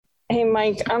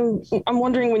Mike, I'm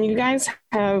wondering, when you guys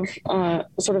have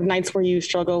sort of nights where you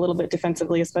struggle a little bit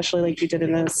defensively, especially like you did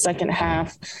in the second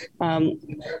half,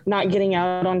 not getting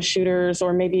out on shooters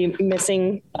or maybe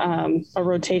missing a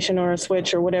rotation or a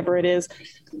switch or whatever it is,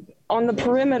 on the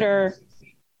perimeter,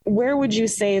 where would you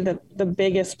say that the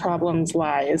biggest problems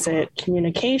lie? Is it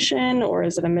communication, or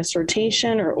is it a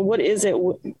misrotation, or what is it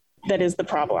that is the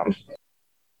problem?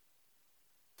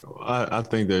 I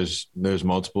think there's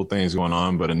multiple things going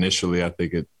on, but initially I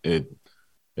think it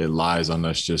lies on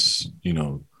us just,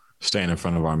 staying in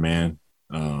front of our man,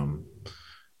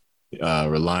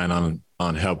 relying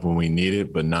on help when we need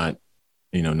it, but not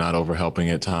over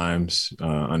helping at times,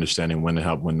 understanding when to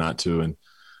help, when not to. And,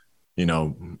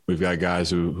 we've got guys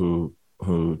who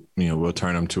we'll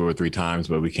turn them 2 or 3 times,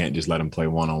 but we can't just let them play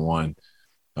one-on-one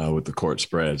with the court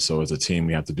spread. So as a team,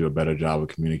 we have to do a better job of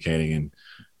communicating and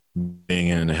being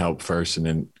in to help first, and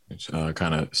then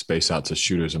kind of space out to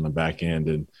shooters on the back end,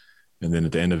 and then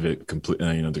at the end of it, complete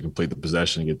the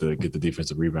possession, get the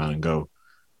defensive rebound and go.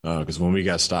 Because when we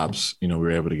got stops, we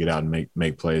were able to get out and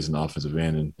make plays in the offensive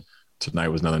end. And tonight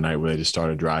was another night where they just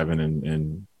started driving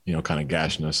and kind of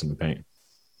gashing us in the paint.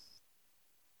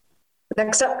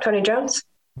 Next up, Tony Jones.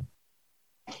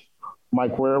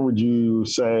 Mike, where would you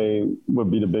say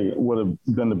would have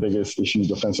been the biggest issue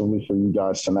defensively for you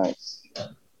guys tonight?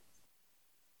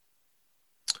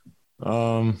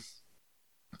 I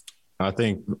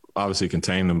think obviously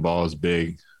containing the ball is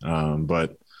big,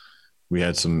 but we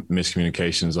had some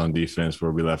miscommunications on defense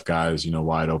where we left guys,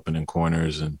 wide open in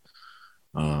corners, and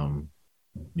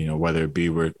whether it be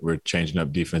we're changing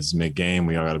up defenses mid-game,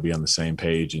 we all got to be on the same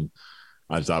page. And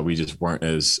I thought we just weren't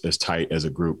as tight as a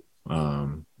group.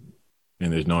 And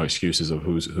there's no excuses of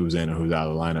who's in or who's out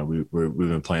of the lineup. We've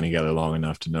been playing together long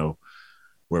enough to know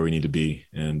where we need to be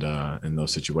and in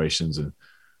those situations. And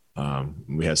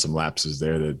we had some lapses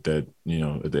there that at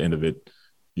the end of it,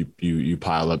 you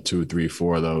pile up 2, 3,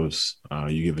 4 of those.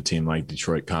 You give a team like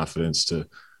Detroit confidence to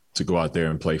go out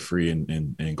there and play free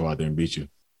and go out there and beat you.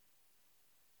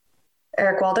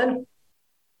 Eric Walden.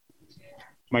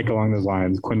 Mike, along those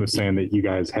lines, Quinn was saying that you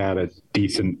guys had a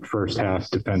decent first half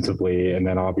defensively, and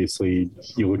then obviously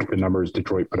you look at the numbers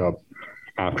Detroit put up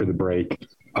after the break.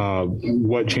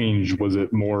 What changed? Was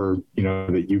it more,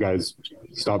 that you guys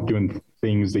stopped doing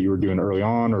things that you were doing early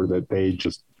on, or that they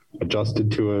just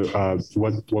adjusted to it?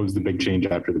 What was the big change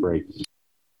after the break?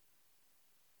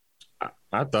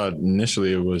 I thought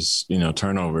initially it was,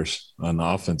 turnovers on the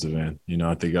offensive end.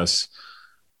 I think us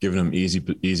giving them easy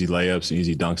layups,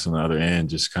 easy dunks on the other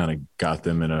end just kind of got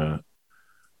them in a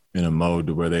mode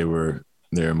where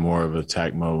they're more of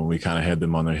attack mode. When we kind of had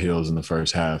them on their heels in the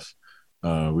first half,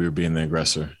 we were being the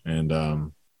aggressor. And,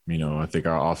 I think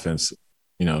our offense,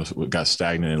 got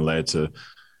stagnant and led to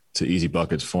easy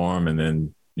buckets for them. And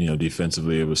then,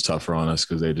 defensively it was tougher on us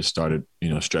because they just started,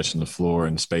 stretching the floor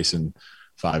and spacing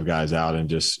 5 guys out and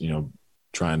just,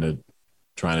 trying to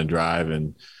drive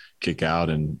and kick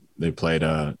out. And they played,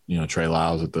 Trey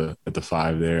Lyles at the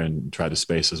 5 there and tried to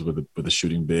space us with a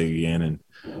shooting big again.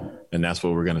 And that's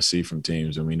what we're going to see from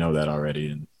teams. And we know that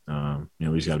already. And,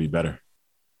 we just got to be better.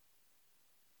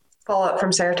 Follow up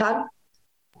from Sarah Todd.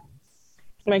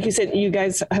 Like you said, you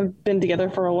guys have been together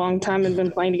for a long time and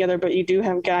been playing together, but you do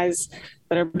have guys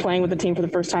that are playing with the team for the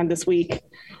first time this week.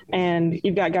 And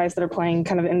you've got guys that are playing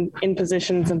kind of in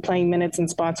positions and playing minutes and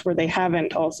spots where they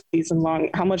haven't all season long.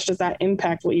 How much does that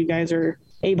impact what you guys are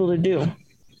able to do?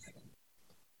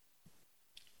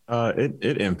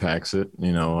 It impacts it.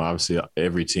 Obviously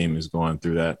every team is going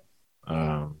through that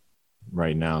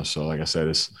right now. So like I said,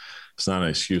 it's not an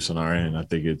excuse on our end. I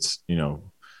think it's,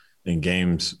 in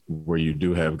games where you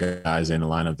do have guys in the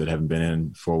lineup that haven't been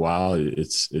in for a while,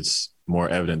 it's more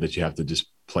evident that you have to just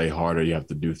play harder. You have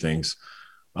to do things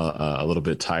a little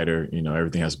bit tighter.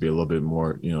 Everything has to be a little bit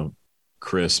more,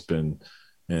 crisp and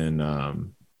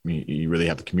you really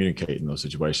have to communicate in those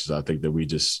situations. I think that we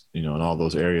just, in all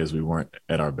those areas, we weren't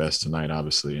at our best tonight,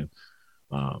 obviously.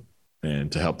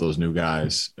 And to help those new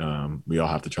guys, we all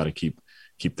have to try to keep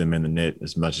them in the knit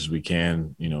as much as we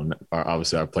can.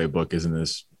 Obviously our playbook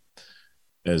isn't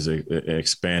as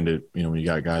expanded, when you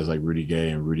got guys like Rudy Gay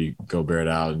and Rudy Gobert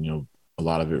out, and, a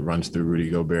lot of it runs through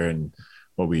Rudy Gobert and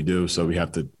what we do. So we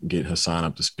have to get Hassan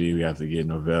up to speed. We have to get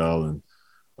Novell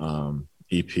and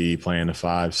EP playing the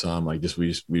 5 some, like just,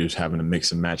 we just having to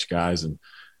mix and match guys. And,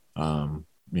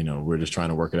 we're just trying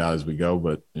to work it out as we go.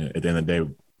 But at the end of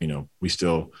the day, we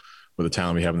still, with the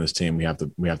talent we have in this team, we have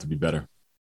to be better.